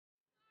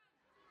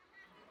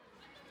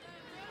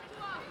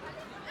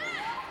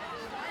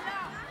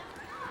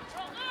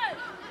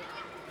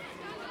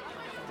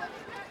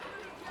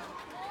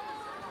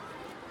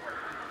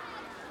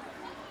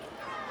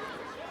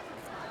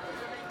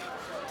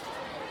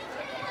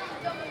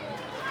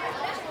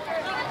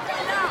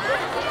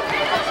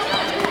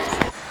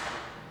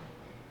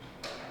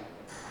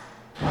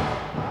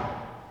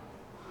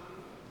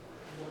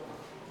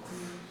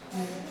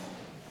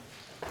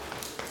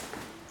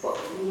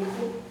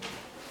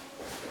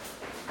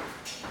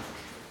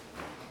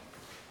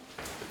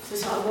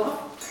Ça va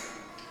voir.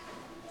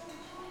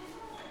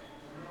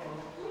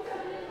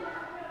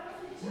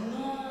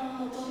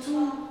 Non,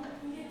 tonton.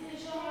 Il était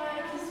genre,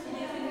 qu'est-ce qu'il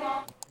est venu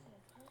voir?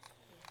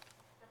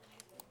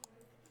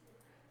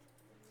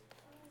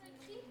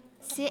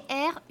 Crusiffiction.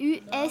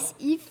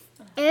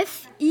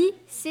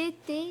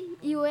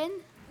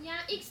 Il y a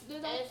un X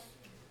dedans.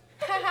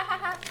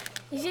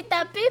 J'ai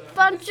tapé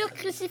peinture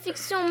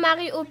crucifixion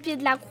Marie au pied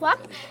de la croix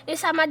et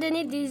ça m'a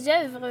donné des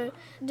œuvres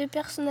de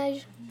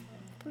personnages,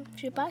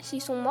 je sais pas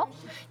s'ils sont morts,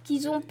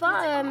 qu'ils ont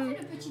peint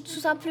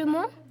tout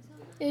simplement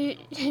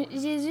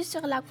Jésus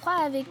sur la croix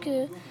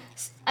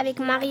avec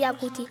Marie à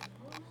côté.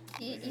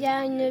 Il y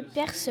a une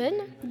personne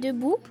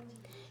debout,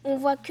 on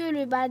voit que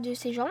le bas de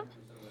ses jambes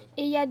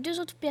et il y a deux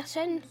autres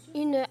personnes,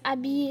 une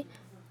habillée,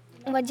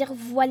 on va dire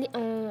voilée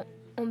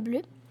en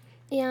bleu.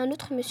 Et un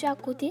autre monsieur à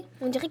côté.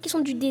 On dirait qu'ils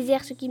sont du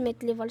désert, ceux qui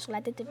mettent les voiles sur la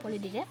tête pour le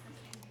désert.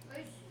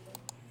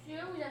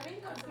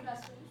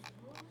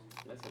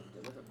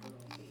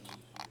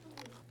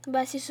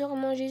 Bah c'est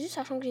sûrement Jésus,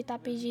 sachant que j'ai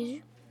tapé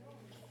Jésus.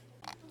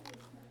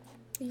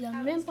 Il n'y a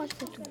même pas de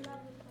photo.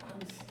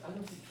 Ah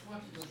non, c'est toi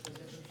qui dois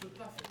choisir. Je ne peux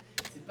pas faire.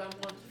 C'est pas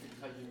moi qui fais le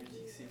travail de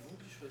musique, c'est vous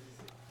qui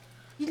choisissez.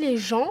 Les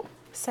gens,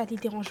 ça les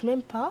dérange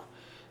même pas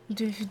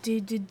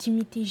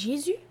d'imiter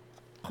Jésus.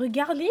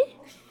 Regardez,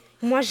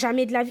 moi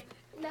jamais de la vie.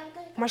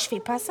 Moi, je fais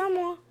pas ça,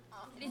 moi.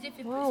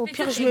 Au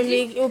pire, je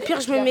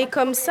me mets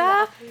comme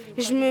ça.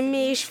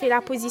 Je fais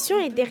la position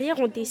et derrière,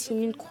 on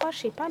dessine une croix, je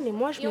sais pas. Mais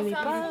moi, je me mets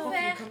pas. En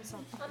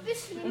plus,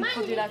 ses mains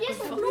et ses pieds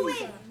sont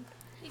cloués.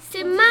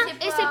 Ses mains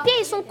et ses pieds,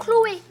 ils sont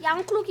cloués. Il y a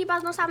un clou qui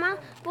passe dans sa main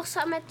pour se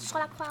mettre sur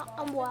la croix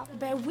en bois.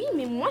 Ben oui,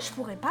 mais moi, je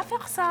pourrais pas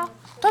faire ça.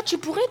 Toi, tu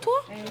pourrais,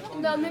 toi?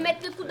 Non, me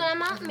mettre le coude dans la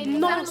main, mais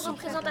pour faire une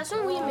représentation,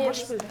 oui, mais moi,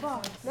 je peux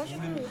pas. Moi, je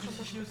peux.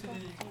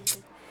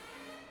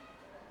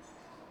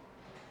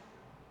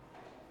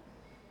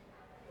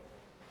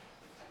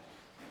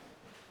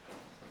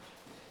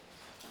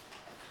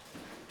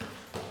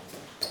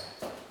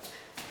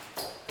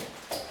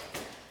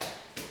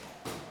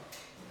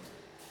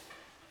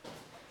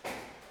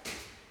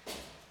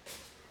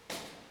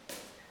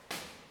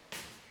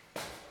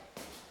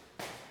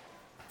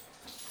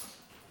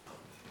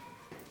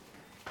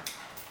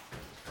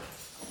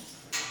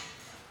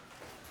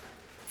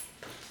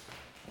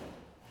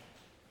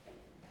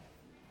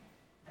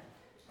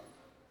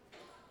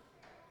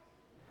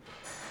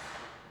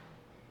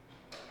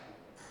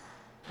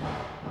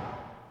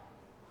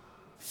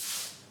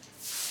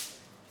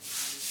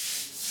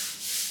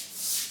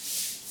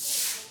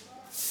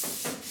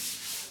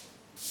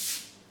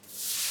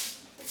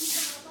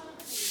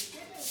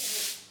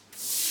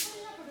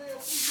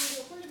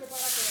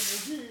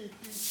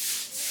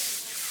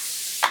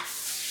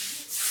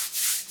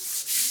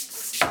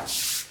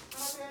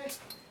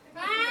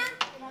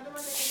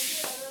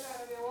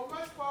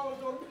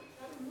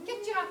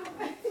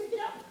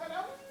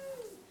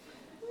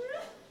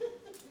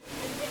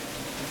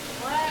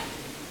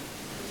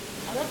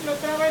 Avec le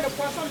travail de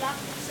poisson là,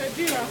 c'est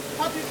dur.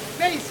 Hein.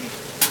 Viens ici.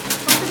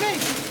 Viens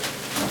ici.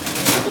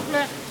 S'il te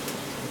plaît.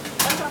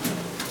 Attends.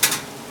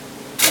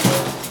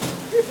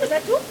 Tu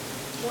mets tout?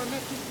 Oui, mets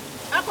tout.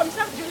 Ah, comme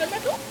ça, je le mets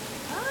tout?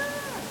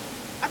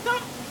 Ah.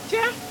 Attends,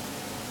 tiens.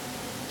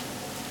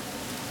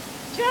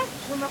 Tiens,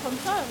 je mets comme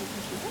ça.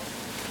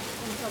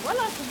 Comme ça,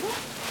 voilà, c'est bon.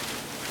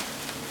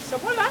 C'est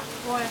bon là?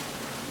 Ouais.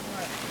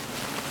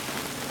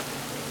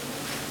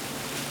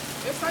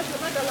 Et ça, je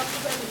mets dans la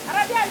poubelle.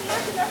 Arrête, allez,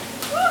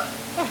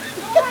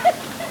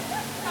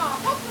 non,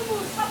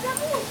 pamplemousse,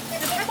 pamplemousse.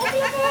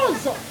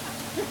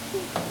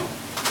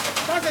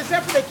 Ça, c'est ça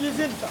pour les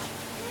cuisines, ça.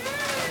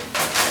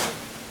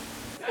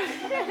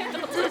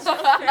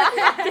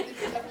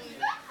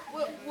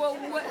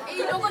 Et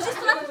il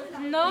enregistre là?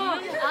 Non.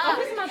 En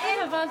plus, maintenant,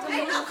 il va vous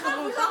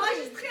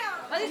enregistrer.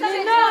 Vas-y, ça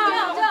fait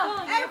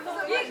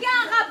il y a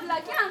un rap là,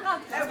 qui a un rap?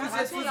 Vous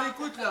êtes sous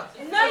écoute là.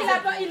 Non,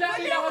 il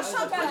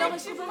enregistre pas.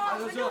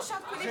 Venez, on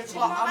chante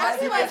collectivement.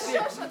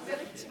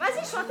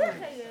 Vas-y, chantez.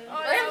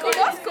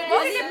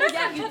 Commence. Il est pas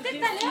chanté tout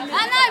à l'heure.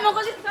 Ah non, il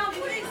m'enregistre pas.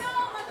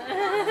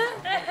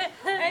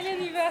 Allez,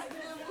 on y va.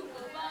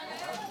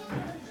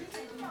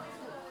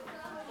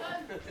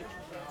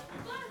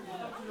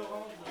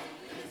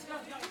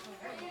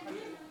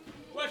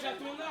 Ouais, j'ai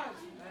ton âge.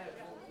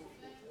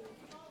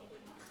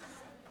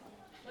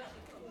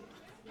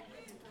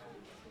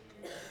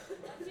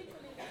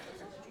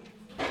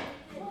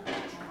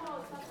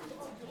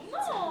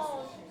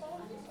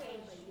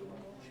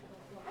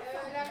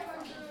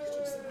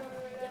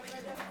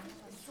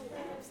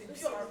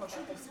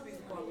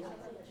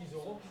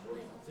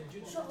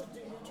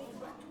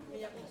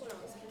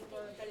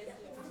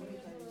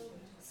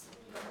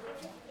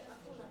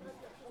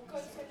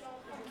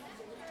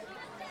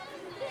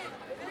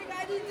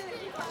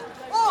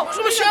 Oh,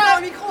 bonjour monsieur.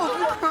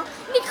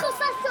 micro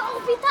ça c'est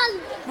orbital.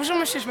 Bonjour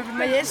monsieur, je m'appelle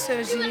Maïs,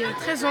 j'ai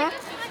 13 ans.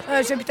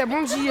 J'habite à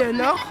Bondy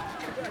Nord,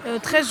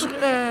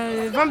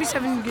 20 bis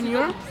avenue de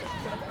Lyon.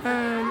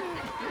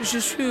 Je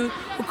suis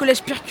au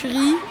collège Pierre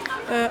Curie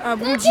à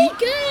Bondy.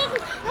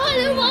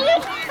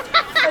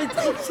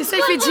 C'est ça,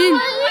 il fait jean.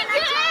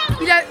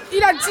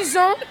 Il a 10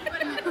 ans.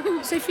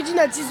 Seyfedine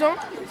a 10 ans.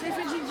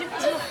 Seyfedine, dis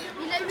bonjour.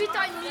 Il a 8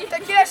 ans et demi. T'as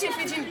quel âge,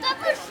 Seyfedine?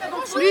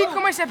 Lui,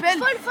 comment il s'appelle?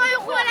 Faut le 20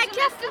 € à la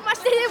caisse pour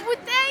m'acheter des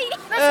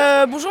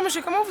bouteilles. Bonjour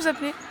monsieur, comment vous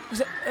appelez?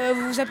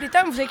 Vous vous appelez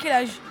Tam, vous avez quel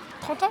âge?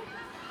 30 ans?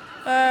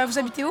 Vous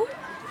habitez où?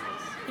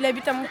 Il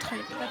habite à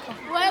Montreuil, d'accord.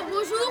 Ouais,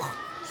 bonjour.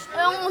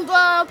 On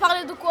doit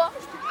parler de quoi?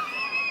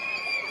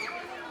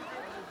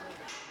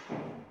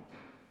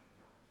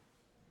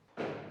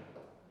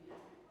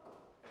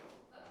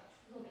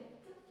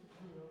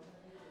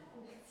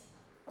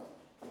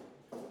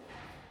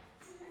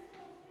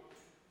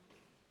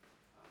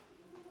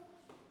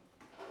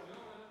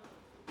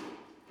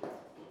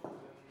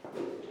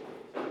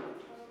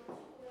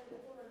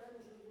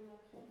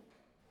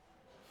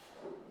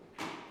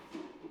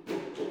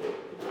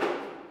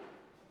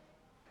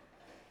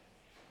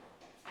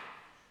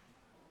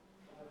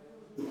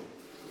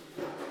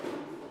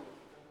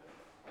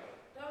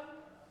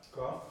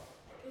 Quoi?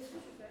 Qu'est-ce que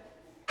tu